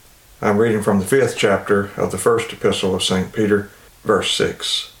I'm reading from the 5th chapter of the first epistle of St. Peter, verse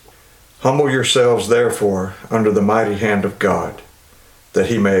 6. Humble yourselves therefore under the mighty hand of God, that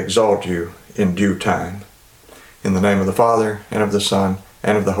he may exalt you in due time. In the name of the Father, and of the Son,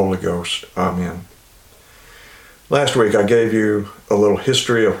 and of the Holy Ghost. Amen. Last week I gave you a little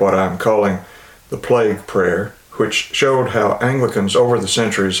history of what I'm calling the plague prayer, which showed how Anglicans over the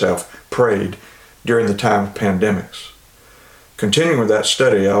centuries have prayed during the time of pandemics. Continuing with that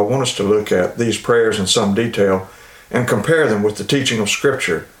study, I want us to look at these prayers in some detail and compare them with the teaching of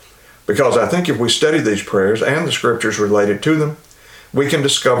Scripture, because I think if we study these prayers and the Scriptures related to them, we can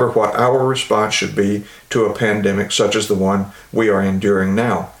discover what our response should be to a pandemic such as the one we are enduring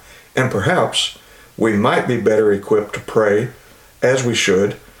now. And perhaps we might be better equipped to pray as we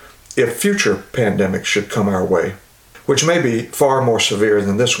should if future pandemics should come our way, which may be far more severe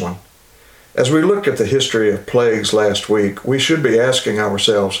than this one. As we looked at the history of plagues last week, we should be asking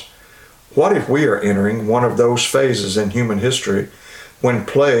ourselves, what if we are entering one of those phases in human history when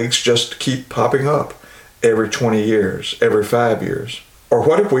plagues just keep popping up every 20 years, every 5 years? Or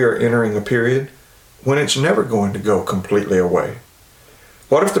what if we are entering a period when it's never going to go completely away?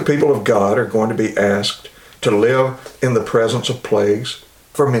 What if the people of God are going to be asked to live in the presence of plagues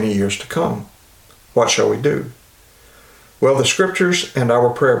for many years to come? What shall we do? Well, the Scriptures and our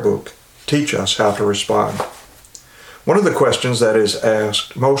prayer book teach us how to respond. One of the questions that is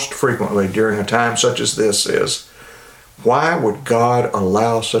asked most frequently during a time such as this is, why would God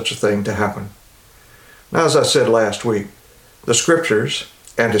allow such a thing to happen? Now, as I said last week, the Scriptures,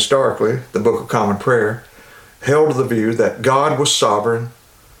 and historically the Book of Common Prayer, held the view that God was sovereign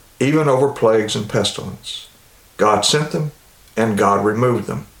even over plagues and pestilence. God sent them, and God removed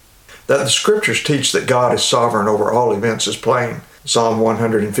them. That the Scriptures teach that God is sovereign over all events is plain. Psalm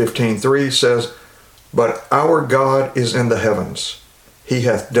 115:3 says, "But our God is in the heavens. He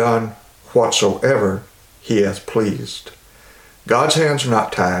hath done whatsoever he hath pleased." God's hands are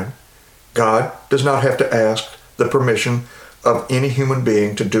not tied. God does not have to ask the permission of any human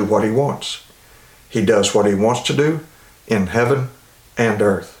being to do what he wants. He does what he wants to do in heaven and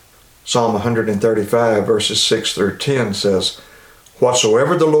earth. Psalm 135 verses 6 through 10 says,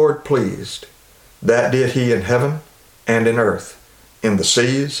 "Whatsoever the Lord pleased, that did he in heaven and in earth, in the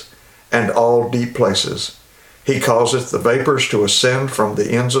seas and all deep places. He causeth the vapors to ascend from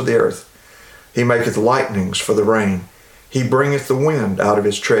the ends of the earth. He maketh lightnings for the rain. He bringeth the wind out of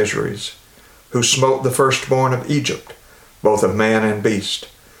his treasuries. Who smote the firstborn of Egypt, both of man and beast.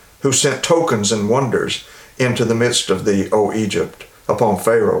 Who sent tokens and wonders into the midst of thee, O Egypt, upon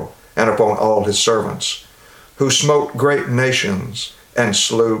Pharaoh and upon all his servants. Who smote great nations and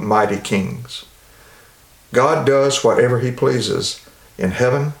slew mighty kings." God does whatever he pleases in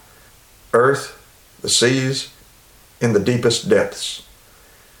heaven, earth, the seas, in the deepest depths.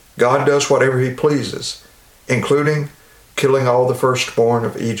 God does whatever he pleases, including killing all the firstborn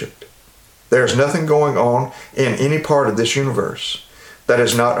of Egypt. There is nothing going on in any part of this universe that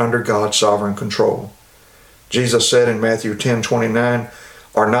is not under God's sovereign control. Jesus said in Matthew 10:29,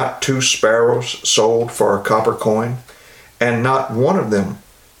 "Are not 2 sparrows sold for a copper coin, and not one of them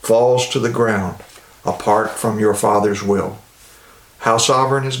falls to the ground apart from your Father's will?" How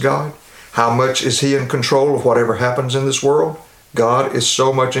sovereign is God? How much is he in control of whatever happens in this world? God is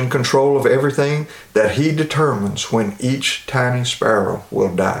so much in control of everything that he determines when each tiny sparrow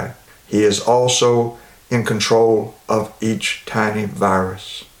will die. He is also in control of each tiny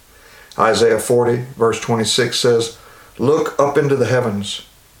virus. Isaiah 40 verse 26 says, "Look up into the heavens.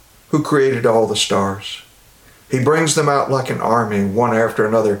 Who created all the stars? He brings them out like an army, one after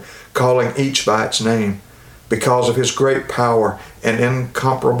another, calling each by its name. Because of his great power and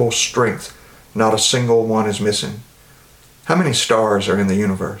incomparable strength, not a single one is missing." How many stars are in the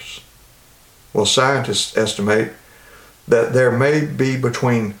universe? Well, scientists estimate that there may be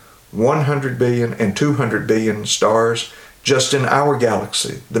between 100 billion and 200 billion stars just in our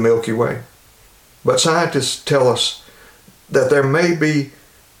galaxy, the Milky Way. But scientists tell us that there may be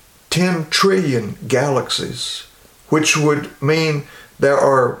 10 trillion galaxies, which would mean there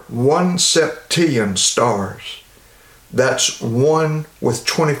are 1 septillion stars. That's 1 with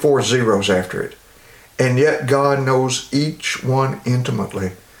 24 zeros after it. And yet God knows each one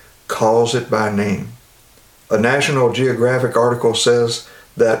intimately, calls it by name. A National Geographic article says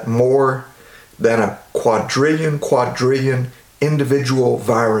that more than a quadrillion individual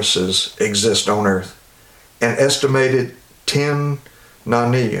viruses exist on Earth. An estimated 10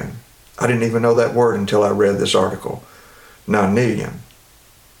 nonillion. I didn't even know that word until I read this article. Nonillion.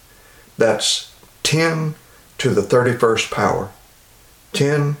 That's 10 to the 31st power.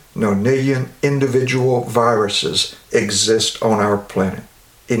 10 nonillion individual viruses exist on our planet.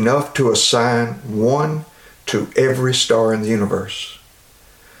 enough to assign one to every star in the universe.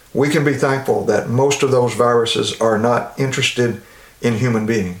 We can be thankful that most of those viruses are not interested in human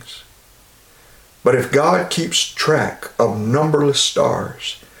beings. But if God keeps track of numberless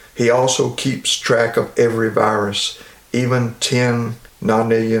stars, He also keeps track of every virus, even 10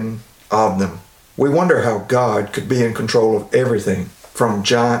 nonillion of them. We wonder how God could be in control of everything, from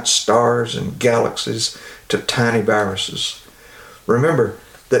giant stars and galaxies to tiny viruses. Remember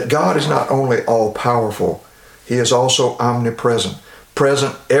that God is not only all-powerful, He is also omnipresent,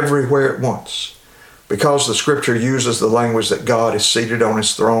 present everywhere at once. Because the Scripture uses the language that God is seated on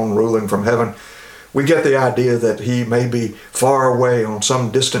His throne ruling from heaven, we get the idea that He may be far away on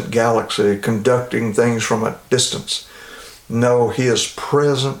some distant galaxy conducting things from a distance. No, He is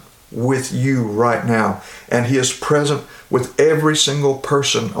present with you right now, and He is present with every single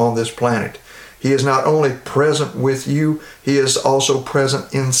person on this planet. He is not only present with you, He is also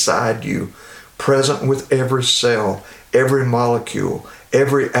present inside you, present with every cell, every molecule,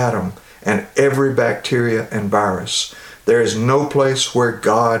 every atom, and every bacteria and virus. There is no place where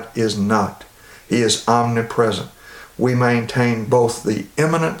God is not. He is omnipresent. We maintain both the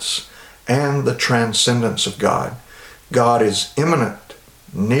immanence and the transcendence of God. God is immanent,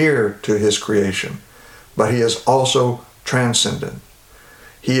 near to His creation, but He is also transcendent.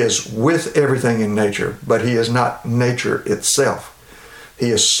 He is with everything in nature, but He is not nature itself. He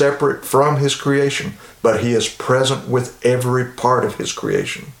is separate from His creation, but He is present with every part of His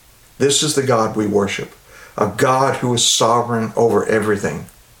creation. This is the God we worship, a God who is sovereign over everything.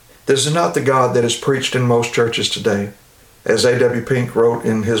 This is not the God that is preached in most churches today. As A.W. Pink wrote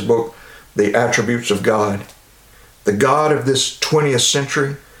in his book, The Attributes of God, the God of this 20th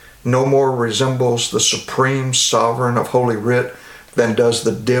century no more resembles the supreme sovereign of Holy Writ than does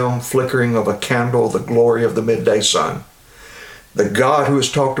the dim flickering of a candle the glory of the midday sun. The God who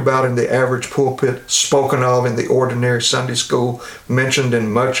is talked about in the average pulpit, spoken of in the ordinary Sunday school, mentioned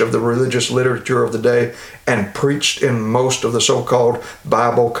in much of the religious literature of the day, and preached in most of the so-called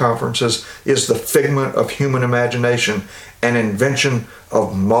Bible conferences, is the figment of human imagination, an invention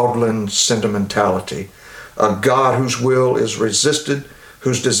of maudlin sentimentality. A God whose will is resisted,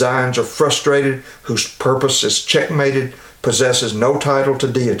 whose designs are frustrated, whose purpose is checkmated, possesses no title to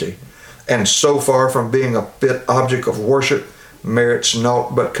deity, and so far from being a fit object of worship, merits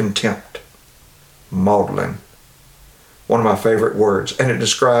naught but contempt. Maudlin. One of my favorite words, and it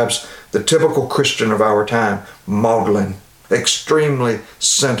describes the typical Christian of our time. Maudlin. Extremely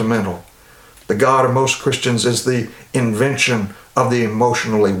sentimental. The God of most Christians is the invention of the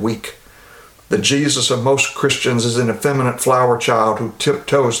emotionally weak. The Jesus of most Christians is an effeminate flower child who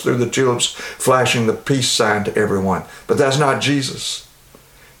tiptoes through the tulips, flashing the peace sign to everyone. But that's not Jesus.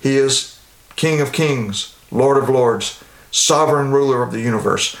 He is King of Kings, Lord of Lords, sovereign ruler of the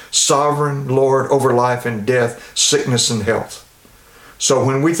universe, sovereign Lord over life and death, sickness and health. So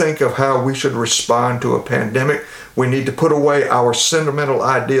when we think of how we should respond to a pandemic, we need to put away our sentimental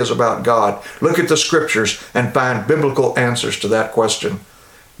ideas about God, look at the Scriptures, and find biblical answers to that question.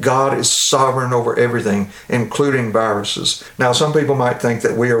 God is sovereign over everything, including viruses. Now, some people might think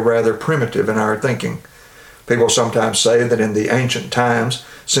that we are rather primitive in our thinking. People sometimes say that in the ancient times,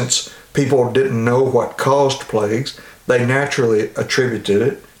 since people didn't know what caused plagues, they naturally attributed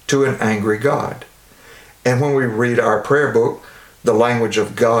it to an angry God. And when we read our prayer book, the language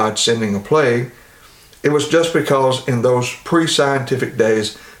of God sending a plague, it was just because in those pre-scientific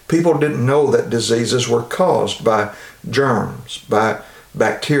days, people didn't know that diseases were caused by germs, by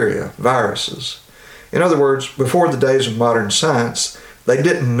bacteria, viruses. In other words, before the days of modern science, they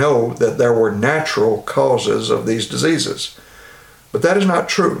didn't know that there were natural causes of these diseases. But that is not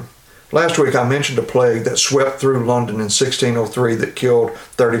true. Last week I mentioned a plague that swept through London in 1603 that killed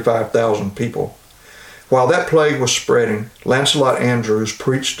 35,000 people. While that plague was spreading, Lancelot Andrewes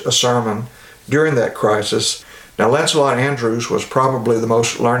preached a sermon during that crisis. Now, Lancelot Andrewes was probably the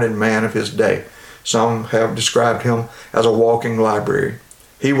most learned man of his day. Some have described him as a walking library.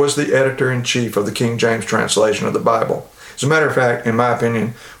 He was the editor-in-chief of the King James translation of the Bible. As a matter of fact, in my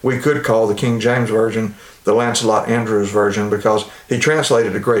opinion, we could call the King James Version the Lancelot Andrewes version because he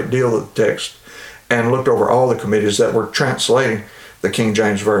translated a great deal of the text and looked over all the committees that were translating the King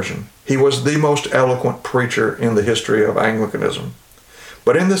James Version. He was the most eloquent preacher in the history of Anglicanism.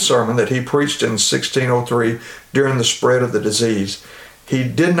 But in this sermon that he preached in 1603 during the spread of the disease, he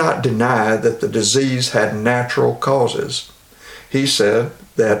did not deny that the disease had natural causes. He said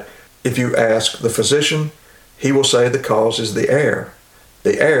that if you ask the physician, he will say the cause is the air.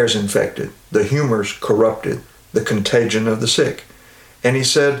 The air is infected, the humors corrupted, the contagion of the sick. And he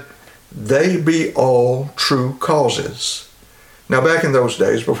said, they be all true causes. Now, back in those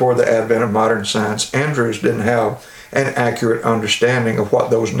days, before the advent of modern science, Andrews didn't have an accurate understanding of what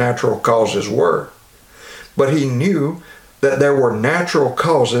those natural causes were. But he knew that there were natural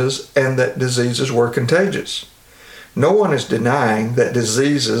causes and that diseases were contagious. No one is denying that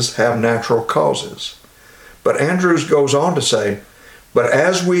diseases have natural causes. But Andrews goes on to say, but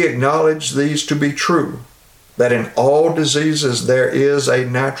as we acknowledge these to be true, that in all diseases there is a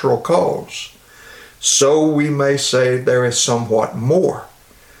natural cause, so we may say there is somewhat more,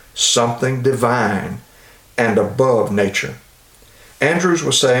 something divine and above nature. Andrews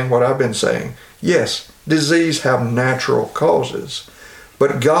was saying what I've been saying. Yes, disease have natural causes,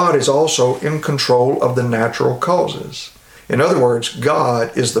 but God is also in control of the natural causes. In other words,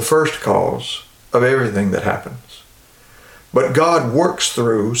 God is the first cause of everything that happens. But God works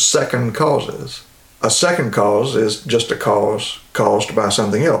through second causes. A second cause is just a cause caused by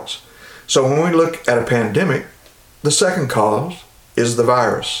something else. So when we look at a pandemic, the second cause is the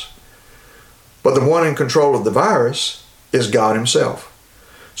virus. But the one in control of the virus is God himself.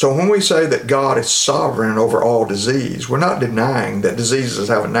 So when we say that God is sovereign over all disease, we're not denying that diseases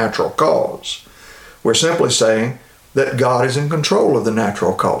have a natural cause. We're simply saying that God is in control of the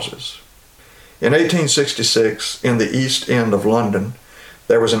natural causes. In 1866, in the East End of London,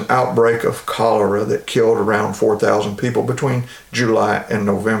 there was an outbreak of cholera that killed around 4,000 people between July and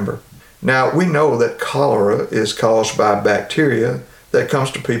November. Now, we know that cholera is caused by bacteria that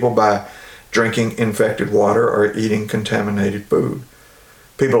comes to people by drinking infected water or eating contaminated food.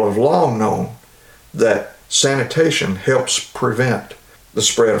 People have long known that sanitation helps prevent the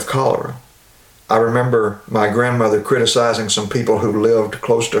spread of cholera. I remember my grandmother criticizing some people who lived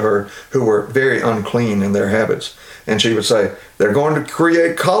close to her who were very unclean in their habits. And she would say, they're going to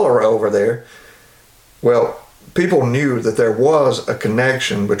create cholera over there. Well, people knew that there was a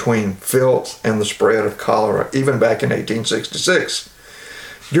connection between filth and the spread of cholera, even back in 1866.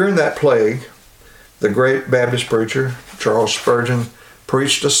 During that plague, the great Baptist preacher, Charles Spurgeon,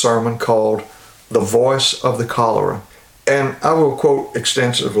 preached a sermon called The Voice of the Cholera. And I will quote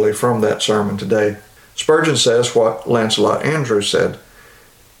extensively from that sermon today. Spurgeon says what Lancelot Andrews said: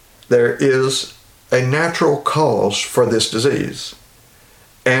 there is a natural cause for this disease,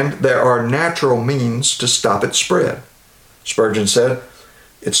 and there are natural means to stop its spread. Spurgeon said,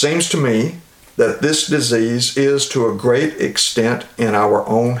 it seems to me that this disease is to a great extent in our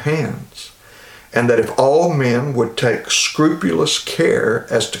own hands, and that if all men would take scrupulous care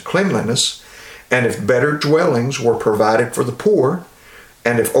as to cleanliness, and if better dwellings were provided for the poor,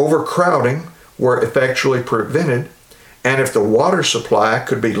 and if overcrowding were effectually prevented, and if the water supply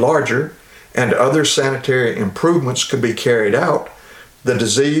could be larger, and other sanitary improvements could be carried out, the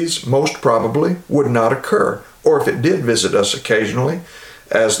disease most probably would not occur, or if it did visit us occasionally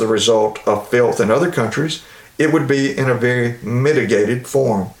as the result of filth in other countries, it would be in a very mitigated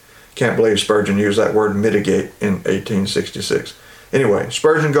form. Can't believe Spurgeon used that word mitigate in 1866. Anyway,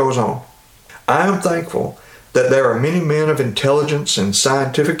 Spurgeon goes on. I am thankful that there are many men of intelligence and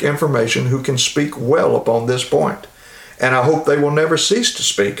scientific information who can speak well upon this point, and I hope they will never cease to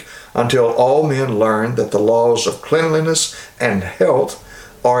speak until all men learn that the laws of cleanliness and health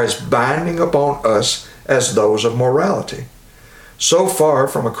are as binding upon us as those of morality. So far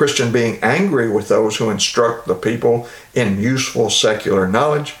from a Christian being angry with those who instruct the people in useful secular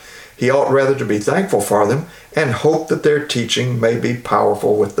knowledge, he ought rather to be thankful for them and hope that their teaching may be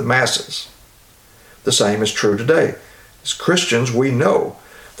powerful with the masses. The same is true today. As Christians, we know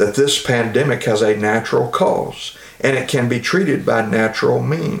that this pandemic has a natural cause, and it can be treated by natural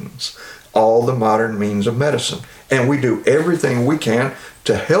means, all the modern means of medicine. And we do everything we can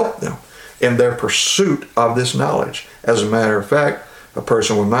to help them in their pursuit of this knowledge. As a matter of fact, a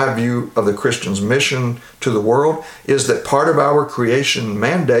person with my view of the Christian's mission to the world is that part of our creation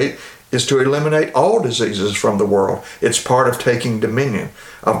mandate is to eliminate all diseases from the world. It's part of taking dominion,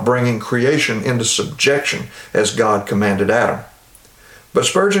 of bringing creation into subjection as God commanded Adam. But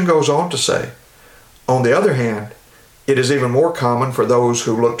Spurgeon goes on to say, on the other hand, it is even more common for those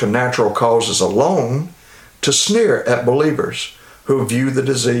who look to natural causes alone to sneer at believers who view the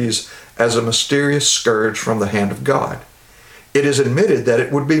disease as a mysterious scourge from the hand of God. It is admitted that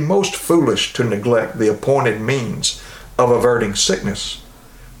it would be most foolish to neglect the appointed means of averting sickness.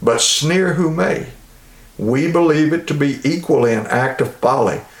 But sneer who may, we believe it to be equally an act of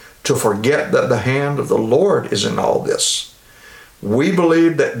folly to forget that the hand of the Lord is in all this. We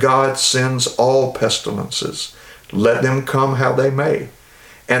believe that God sends all pestilences, let them come how they may,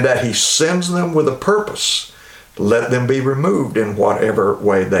 and that he sends them with a purpose, let them be removed in whatever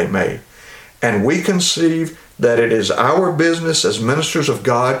way they may. And we conceive that it is our business as ministers of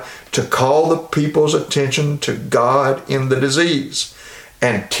God to call the people's attention to God in the disease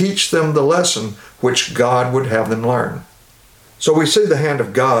and teach them the lesson which God would have them learn. So we see the hand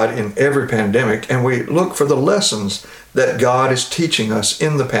of God in every pandemic, and we look for the lessons that God is teaching us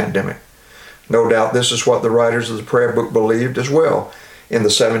in the pandemic. No doubt this is what the writers of the prayer book believed as well. In the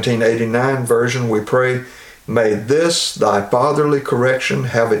 1789 version, we pray, "May this, thy fatherly correction,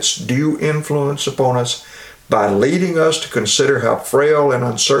 have its due influence upon us by leading us to consider how frail and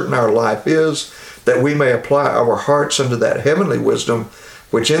uncertain our life is, that we may apply our hearts unto that heavenly wisdom,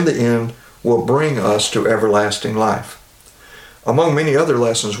 which in the end will bring us to everlasting life." Among many other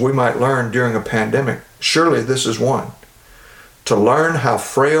lessons we might learn during a pandemic, surely this is one. To learn how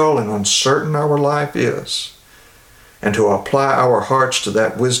frail and uncertain our life is, and to apply our hearts to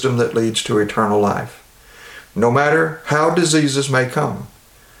that wisdom that leads to eternal life. No matter how diseases may come,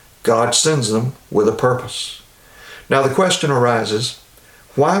 God sends them with a purpose. Now the question arises,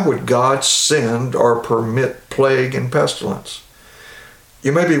 why would God send or permit plague and pestilence?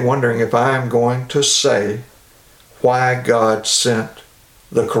 You may be wondering if I am going to say why God sent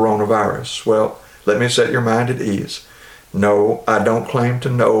the coronavirus. Well, let me set your mind at ease. No, I don't claim to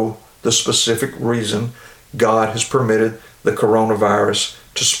know the specific reason God has permitted the coronavirus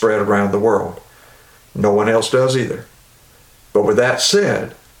to spread around the world. No one else does either. But with that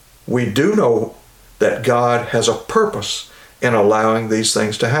said, we do know that God has a purpose in allowing these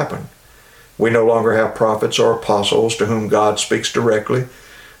things to happen. We no longer have prophets or apostles to whom God speaks directly,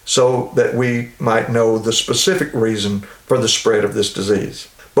 so that we might know the specific reason for the spread of this disease.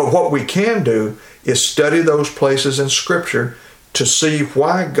 But what we can do is study those places in Scripture to see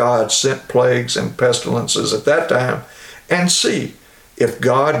why God sent plagues and pestilences at that time, and see if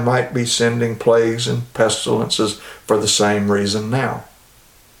God might be sending plagues and pestilences for the same reason now.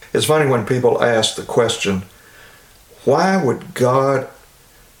 It's funny when people ask the question, why would God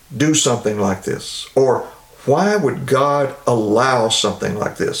do something like this? Or why would God allow something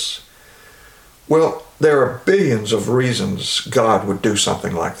like this? Well, there are billions of reasons God would do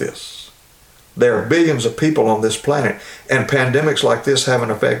something like this. There are billions of people on this planet, and pandemics like this have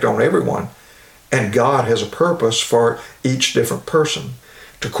an effect on everyone, and God has a purpose for each different person.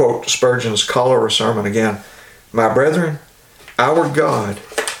 To quote Spurgeon's cholera sermon again, "My brethren, our God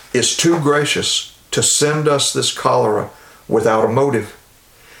is too gracious to send us this cholera without a motive.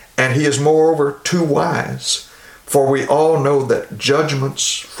 And he is moreover too wise, for we all know that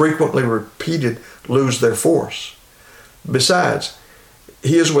judgments frequently repeated lose their force. Besides,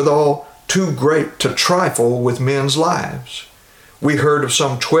 he is withal too great to trifle with men's lives. We heard of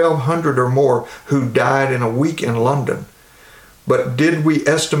some 1,200 or more who died in a week in London. But did we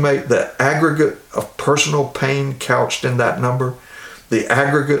estimate the aggregate of personal pain couched in that number, the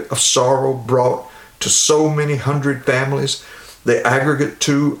aggregate of sorrow brought to so many hundred families, the aggregate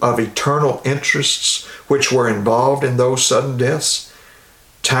too of eternal interests which were involved in those sudden deaths?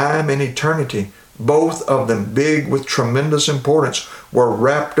 Time and eternity, both of them big with tremendous importance, were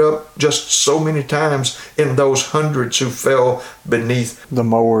wrapped up just so many times in those hundreds who fell beneath the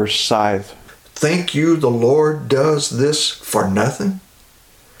mower's scythe. Think you the Lord does this for nothing?"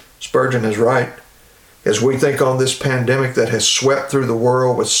 Spurgeon is right. As we think on this pandemic that has swept through the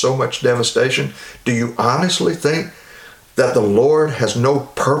world with so much devastation, do you honestly think that the Lord has no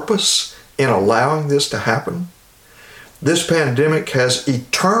purpose in allowing this to happen? This pandemic has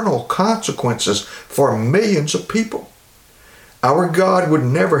eternal consequences for millions of people. Our God would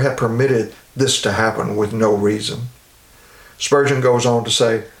never have permitted this to happen with no reason. Spurgeon goes on to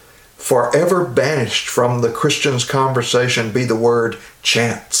say, "Forever banished from the Christian's conversation be the word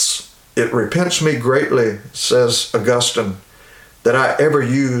chance. It repents me greatly," says Augustine, "that I ever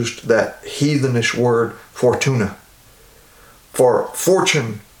used that heathenish word fortuna. For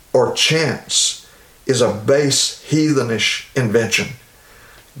fortune or chance is a base heathenish invention.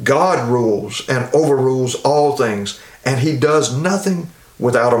 God rules and overrules all things, and he does nothing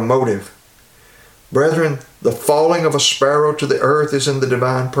without a motive. Brethren, the falling of a sparrow to the earth is in the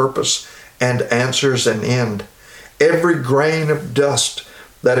divine purpose and answers an end. Every grain of dust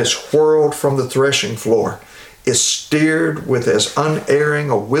that is whirled from the threshing floor is steered with as unerring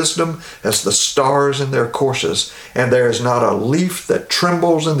a wisdom as the stars in their courses, and there is not a leaf that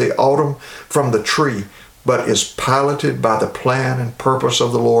trembles in the autumn from the tree, but is piloted by the plan and purpose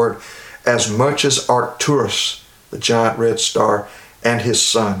of the Lord, as much as Arcturus, the giant red star, and his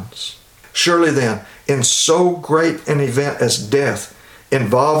sons. Surely then, in so great an event as death,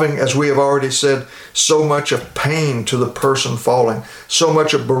 involving, as we have already said, so much of pain to the person falling, so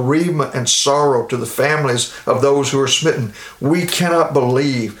much of bereavement and sorrow to the families of those who are smitten, we cannot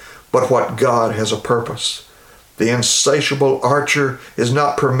believe but what God has a purpose. The insatiable archer is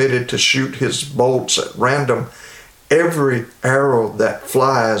not permitted to shoot his bolts at random. Every arrow that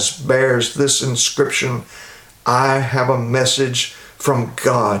flies bears this inscription: I have a message from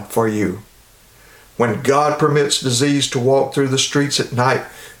God for you. When God permits disease to walk through the streets at night,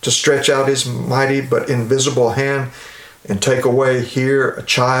 to stretch out his mighty but invisible hand and take away here a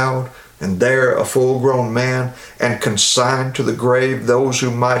child and there a full-grown man, and consign to the grave those who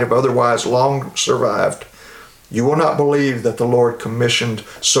might have otherwise long survived, you will not believe that the Lord commissioned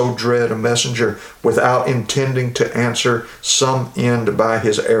so dread a messenger without intending to answer some end by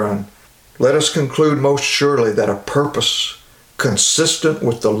his errand. Let us conclude most surely that a purpose consistent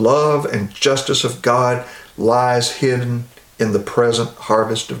with the love and justice of God lies hidden in the present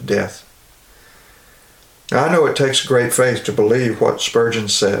harvest of death. Now, I know it takes great faith to believe what Spurgeon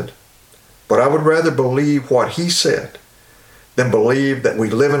said, but I would rather believe what he said than believe that we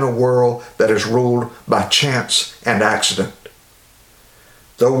live in a world that is ruled by chance and accident.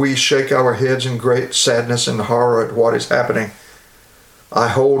 Though we shake our heads in great sadness and horror at what is happening, I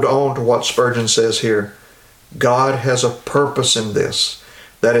hold on to what Spurgeon says here. God has a purpose in this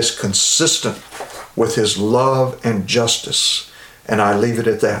that is consistent with his love and justice, and I leave it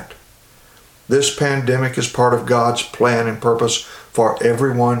at that. This pandemic is part of God's plan and purpose for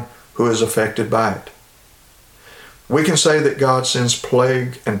everyone who is affected by it. We can say that God sends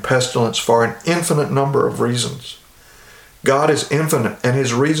plague and pestilence for an infinite number of reasons. God is infinite, and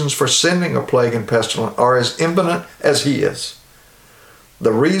his reasons for sending a plague and pestilence are as infinite as he is.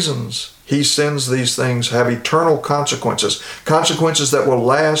 The reasons he sends these things have eternal consequences, consequences that will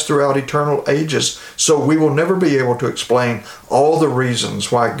last throughout eternal ages, so we will never be able to explain all the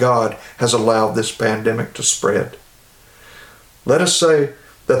reasons why God has allowed this pandemic to spread. Let us say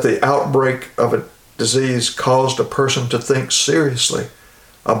that the outbreak of a disease caused a person to think seriously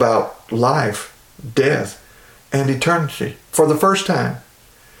about life, death, and eternity for the first time,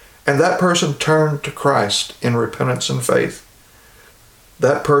 and that person turned to Christ in repentance and faith.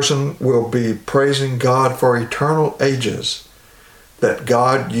 That person will be praising God for eternal ages that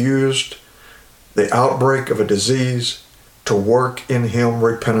God used the outbreak of a disease to work in him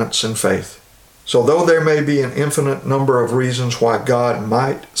repentance and faith. So though there may be an infinite number of reasons why God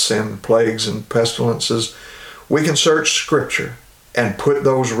might send plagues and pestilences, we can search Scripture and put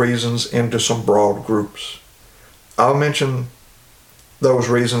those reasons into some broad groups. I'll mention those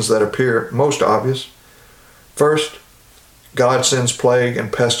reasons that appear most obvious. First, God sends plague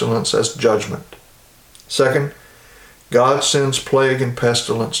and pestilence as judgment. Second, God sends plague and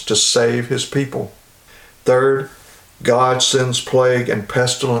pestilence to save his people. Third, God sends plague and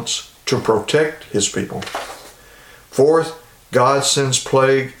pestilence to protect his people. Fourth, God sends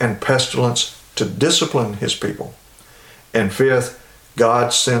plague and pestilence to discipline his people. And fifth,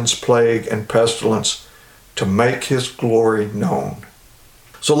 God sends plague and pestilence to make his glory known.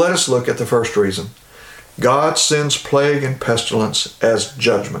 So let us look at the first reason. God sends plague and pestilence as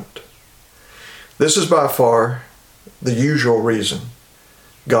judgment. This is by far the usual reason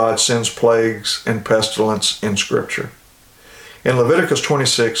God sends plagues and pestilence in Scripture. In Leviticus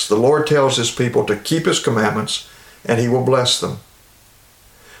 26, the Lord tells his people to keep his commandments and he will bless them.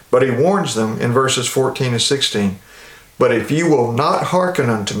 But he warns them in verses 14 and 16, but if you will not hearken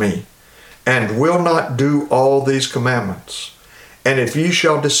unto me and will not do all these commandments, and if ye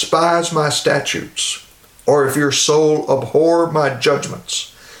shall despise my statutes, or if your soul abhor my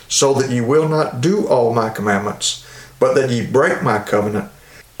judgments, so that ye will not do all my commandments, but that ye break my covenant,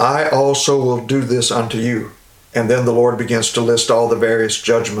 I also will do this unto you. And then the Lord begins to list all the various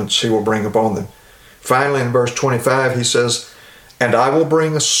judgments he will bring upon them. Finally, in verse 25, he says, and I will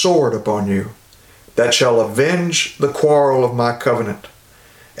bring a sword upon you, that shall avenge the quarrel of my covenant.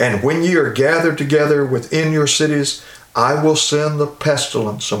 And when ye are gathered together within your cities, I will send the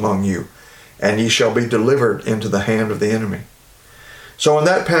pestilence among you, and ye shall be delivered into the hand of the enemy. So in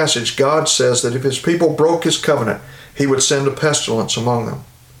that passage, God says that if his people broke his covenant, he would send a pestilence among them.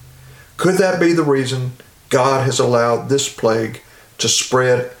 Could that be the reason God has allowed this plague to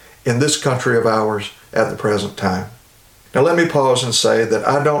spread in this country of ours at the present time? Now let me pause and say that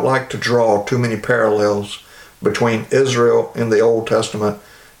I don't like to draw too many parallels between Israel in the Old Testament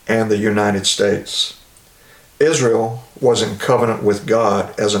and the United States. Israel was in covenant with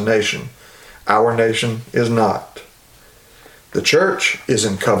God as a nation. Our nation is not. The church is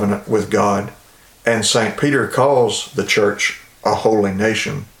in covenant with God, and St. Peter calls the church a holy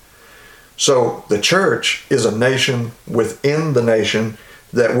nation. So the church is a nation within the nation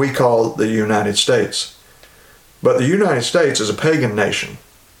that we call the United States. But the United States is a pagan nation.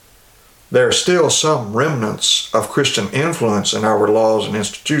 There are still some remnants of Christian influence in our laws and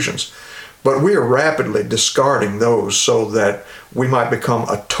institutions, But we are rapidly discarding those so that we might become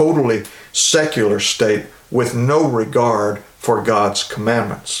a totally secular state with no regard for God's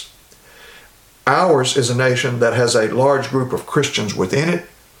commandments. Ours is a nation that has a large group of Christians within it,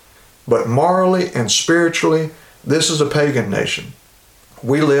 but morally and spiritually, this is a pagan nation.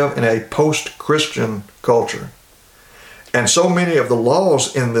 We live in a post-Christian culture. And so many of the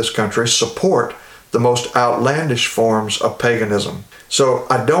laws in this country support the most outlandish forms of paganism. So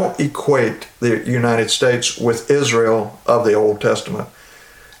I don't equate the United States with Israel of the Old Testament.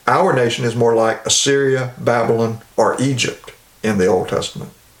 Our nation is more like Assyria, Babylon, or Egypt in the Old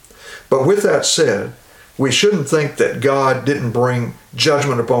Testament. But with that said, we shouldn't think that God didn't bring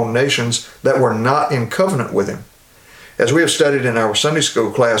judgment upon nations that were not in covenant with him. As we have studied in our Sunday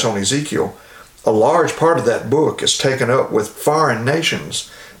school class on Ezekiel, a large part of that book is taken up with foreign nations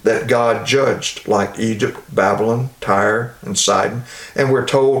that God judged, like Egypt, Babylon, Tyre, and Sidon. And we're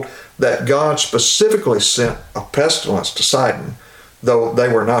told that God specifically sent a pestilence to Sidon, though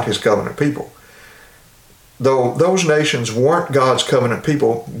they were not his covenant people. Though those nations weren't God's covenant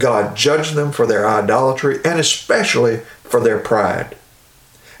people, God judged them for their idolatry and especially for their pride.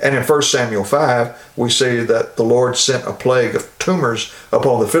 And in 1 Samuel 5, we see that the Lord sent a plague of tumors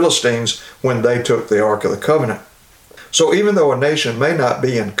upon the Philistines when they took the Ark of the Covenant. So even though a nation may not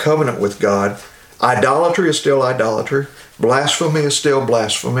be in covenant with God, idolatry is still idolatry, blasphemy is still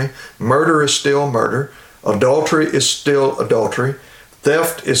blasphemy, murder is still murder, adultery is still adultery,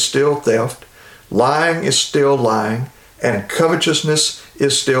 theft is still theft, lying is still lying, and covetousness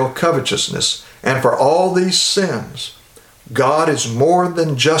is still covetousness. And for all these sins, God is more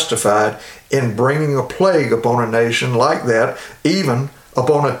than justified in bringing a plague upon a nation like that, even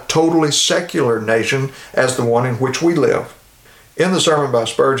upon a totally secular nation as the one in which we live. In the sermon by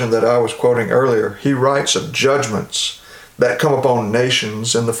Spurgeon that I was quoting earlier, he writes of judgments that come upon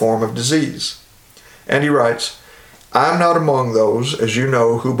nations in the form of disease. And he writes, "I'm not among those, as you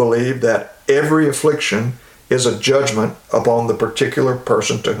know, who believe that every affliction is a judgment upon the particular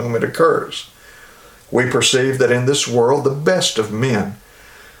person to whom it occurs. We perceive that in this world the best of men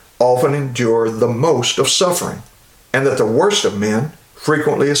often endure the most of suffering, and that the worst of men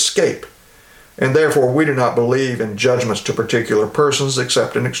frequently escape. And therefore we do not believe in judgments to particular persons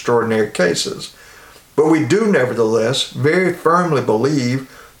except in extraordinary cases. But we do nevertheless very firmly believe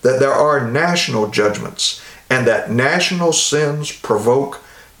that there are national judgments, and that national sins provoke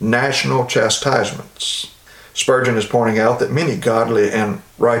national chastisements." Spurgeon is pointing out that many godly and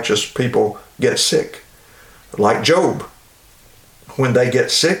righteous people get sick, like Job. When they get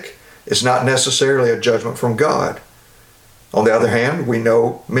sick, it's not necessarily a judgment from God. On the other hand, we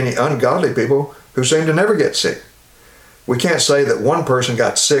know many ungodly people who seem to never get sick. We can't say that one person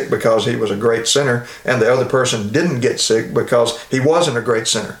got sick because he was a great sinner and the other person didn't get sick because he wasn't a great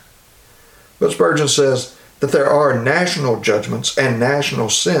sinner. But Spurgeon says that there are national judgments and national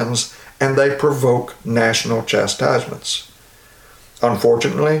sins, and they provoke national chastisements.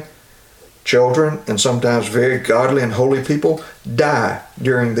 Unfortunately, children and sometimes very godly and holy people die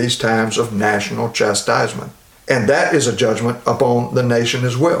during these times of national chastisement. And that is a judgment upon the nation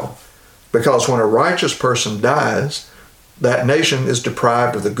as well. Because when a righteous person dies, that nation is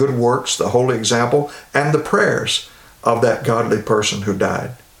deprived of the good works, the holy example, and the prayers of that godly person who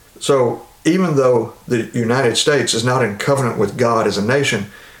died. So even though the United States is not in covenant with God as a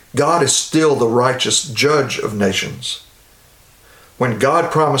nation, God is still the righteous judge of nations. When God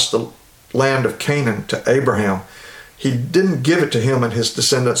promised the land of Canaan to Abraham, he didn't give it to him and his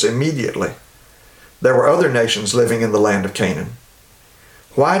descendants immediately. There were other nations living in the land of Canaan.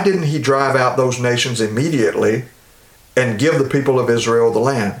 Why didn't he drive out those nations immediately and give the people of Israel the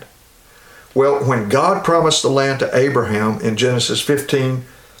land? Well, when God promised the land to Abraham in Genesis 15,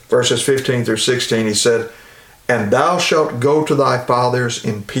 verses 15 through 16, he said, "And thou shalt go to thy fathers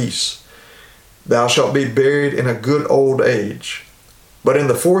in peace. Thou shalt be buried in a good old age. But in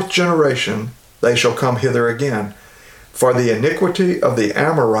the fourth generation they shall come hither again, for the iniquity of the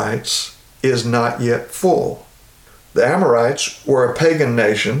Amorites is not yet full." The Amorites were a pagan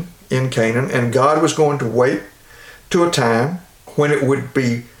nation in Canaan, and God was going to wait to a time when it would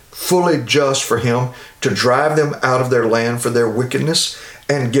be fully just for him to drive them out of their land for their wickedness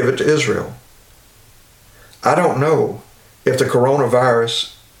and give it to Israel. I don't know if the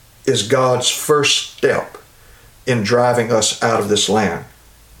coronavirus is God's first step in driving us out of this land,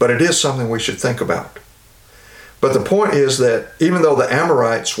 but it is something we should think about. But the point is that even though the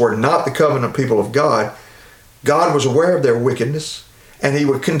Amorites were not the covenant people of God, God was aware of their wickedness, and he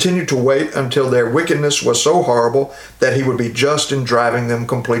would continue to wait until their wickedness was so horrible that he would be just in driving them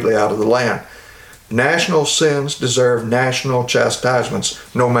completely out of the land. National sins deserve national chastisements,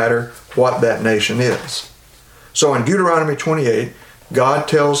 no matter what that nation is. So in Deuteronomy 28, God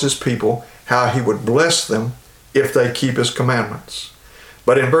tells his people how he would bless them if they keep his commandments.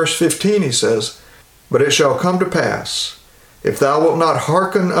 But in verse 15 he says, "But it shall come to pass, if thou wilt not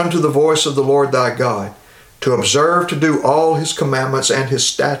hearken unto the voice of the Lord thy God, to observe to do all his commandments and his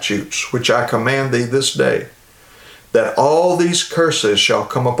statutes, which I command thee this day, that all these curses shall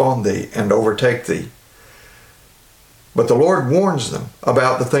come upon thee and overtake thee." But the Lord warns them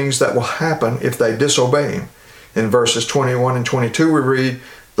about the things that will happen if they disobey him. In verses 21 and 22 we read,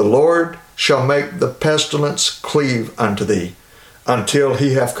 "The Lord shall make the pestilence cleave unto thee, until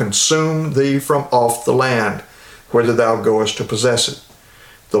he have consumed thee from off the land, whither thou goest to possess it.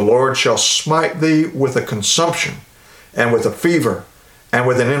 The Lord shall smite thee with a consumption, and with a fever, and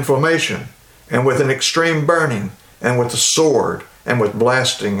with an inflammation, and with an extreme burning, and with the sword, and with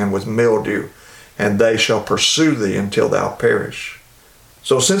blasting, and with mildew, and they shall pursue thee until thou perish."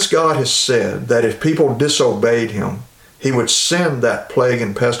 So since God has said that if people disobeyed him, he would send that plague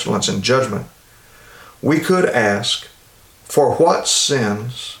and pestilence and judgment, we could ask, for what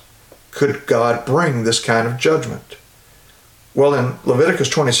sins could God bring this kind of judgment? Well, in Leviticus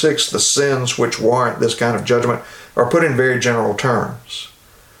 26, the sins which warrant this kind of judgment are put in very general terms.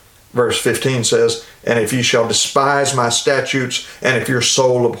 Verse 15 says, "And if ye shall despise my statutes, and if your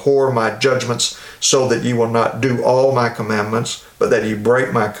soul abhor my judgments, so that ye will not do all my commandments, but that ye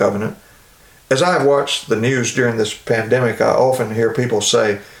break my covenant." As I have watched the news during this pandemic, I often hear people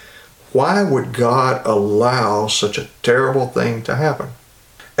say, why would God allow such a terrible thing to happen?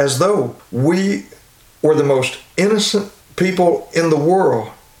 As though we were the most innocent people in the world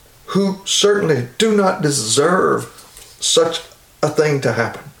who certainly do not deserve such a thing to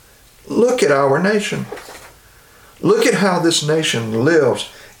happen. Look at our nation. Look at how this nation lives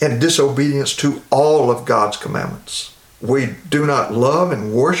in disobedience to all of God's commandments. We do not love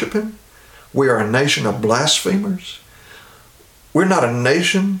and worship him. We are a nation of blasphemers. We're not a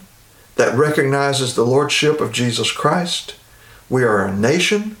nation that recognizes the lordship of Jesus Christ. We are a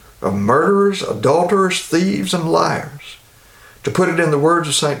nation of murderers, adulterers, thieves, and liars. To put it in the words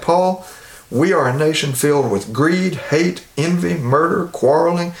of St. Paul, we are a nation filled with greed, hate, envy, murder,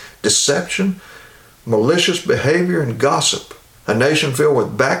 quarreling, deception, malicious behavior, and gossip. A nation filled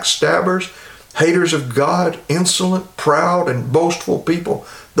with backstabbers, haters of God, insolent, proud, and boastful people.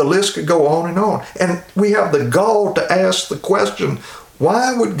 The list could go on. And we have the gall to ask the question,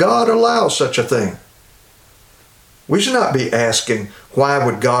 why would God allow such a thing? We should not be asking, why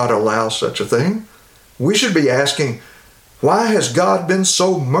would God allow such a thing? We should be asking, why has God been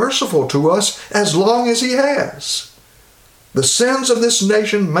so merciful to us as long as he has? The sins of this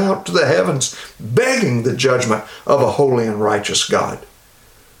nation mount to the heavens, begging the judgment of a holy and righteous God.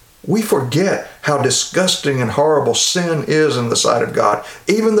 We forget how disgusting and horrible sin is in the sight of God,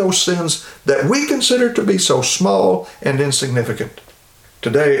 even those sins that we consider to be so small and insignificant.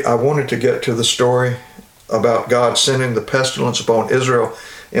 Today, I wanted to get to the story about God sending the pestilence upon Israel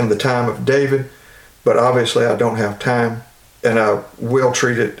in the time of David, but obviously I don't have time, and I will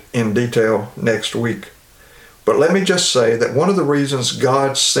treat it in detail next week. But let me just say that one of the reasons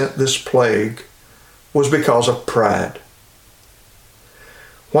God sent this plague was because of pride.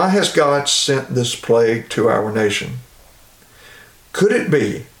 Why has God sent this plague to our nation? Could it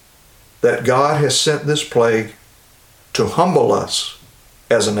be that God has sent this plague to humble us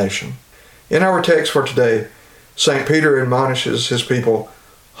as a nation? In our text for today, St. Peter admonishes his people,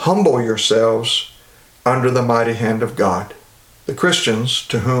 "Humble yourselves under the mighty hand of God." The Christians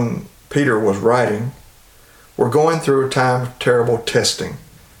to whom Peter was writing were going through a time of terrible testing.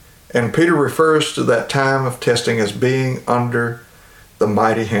 And Peter refers to that time of testing as being under the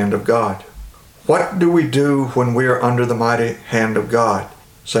mighty hand of God. What do we do when we are under the mighty hand of God?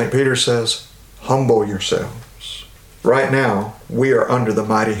 St. Peter says, humble yourselves. Right now, we are under the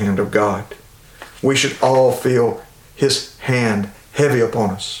mighty hand of God. We should all feel his hand heavy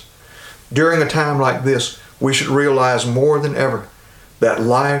upon us. During a time like this, we should realize more than ever that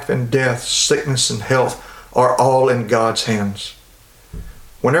life and death, sickness and health are all in God's hands.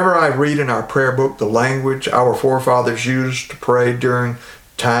 Whenever I read in our prayer book the language our forefathers used to pray during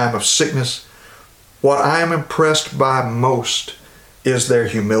time of sickness, what I am impressed by most is their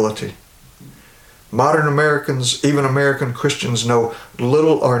humility. Modern Americans, even American Christians, know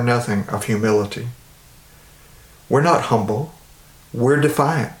little or nothing of humility. We're not humble. We're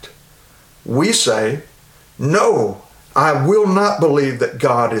defiant. We say, no, I will not believe that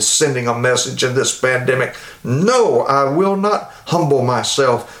God is sending a message in this pandemic. No, I will not humble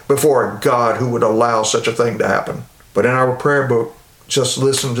myself before a God who would allow such a thing to happen. But in our prayer book, just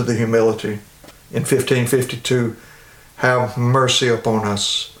listen to the humility. in 1552, have mercy upon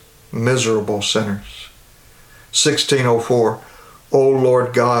us, miserable sinners. 1604, O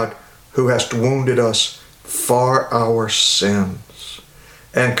Lord God, who hast wounded us for our sins,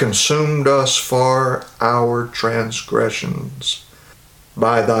 and consumed us for our transgressions,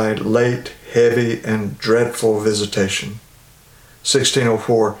 by thy late, heavy, and dreadful visitation.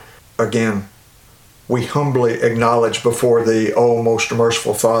 1604, again, we humbly acknowledge before thee, O most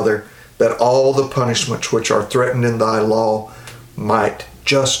merciful Father, that all the punishments which are threatened in thy law might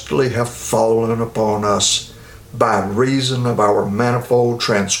justly have fallen upon us by reason of our manifold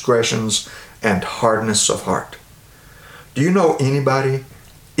transgressions and hardness of heart. Do you know anybody,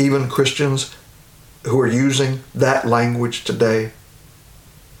 even Christians, who are using that language today?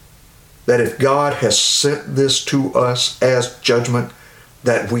 That if God has sent this to us as judgment,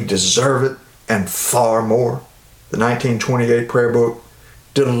 that we deserve it and far more. The 1928 prayer book,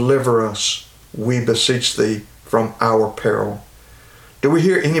 deliver us, we beseech thee, from our peril. Do we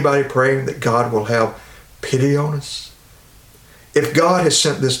hear anybody praying that God will have pity on us? If God has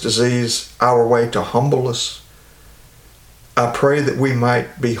sent this disease our way to humble us, I pray that we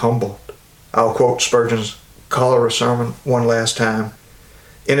might be humbled. I'll quote Spurgeon's cholera sermon one last time.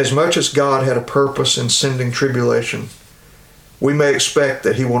 Inasmuch as God had a purpose in sending tribulation, we may expect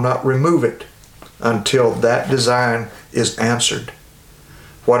that he will not remove it until that design is answered.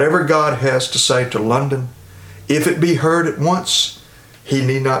 Whatever God has to say to London, if it be heard at once, he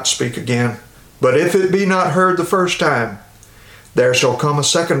need not speak again. But if it be not heard the first time, there shall come a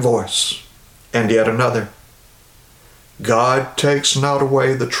second voice, and yet another. God takes not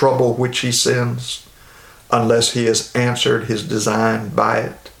away the trouble which he sends, unless he has answered his design by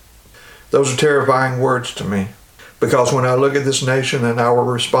it. Those are terrifying words to me, because when I look at this nation and our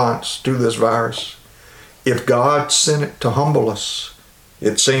response to this virus, if God sent it to humble us,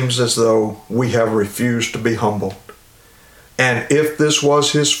 it seems as though we have refused to be humbled. And if this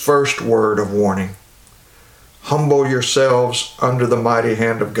was his first word of warning, humble yourselves under the mighty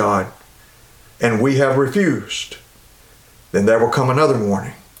hand of God, and we have refused, then there will come another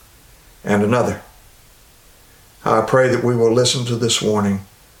warning and another. I pray that we will listen to this warning.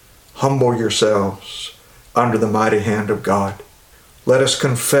 Humble yourselves under the mighty hand of God. Let us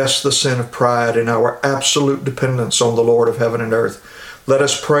confess the sin of pride in our absolute dependence on the Lord of heaven and earth. Let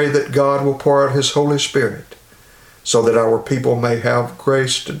us pray that God will pour out his Holy Spirit so that our people may have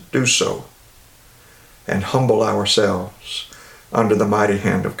grace to do so, and humble ourselves under the mighty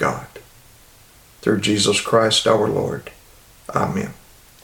hand of God. Through Jesus Christ our Lord. Amen.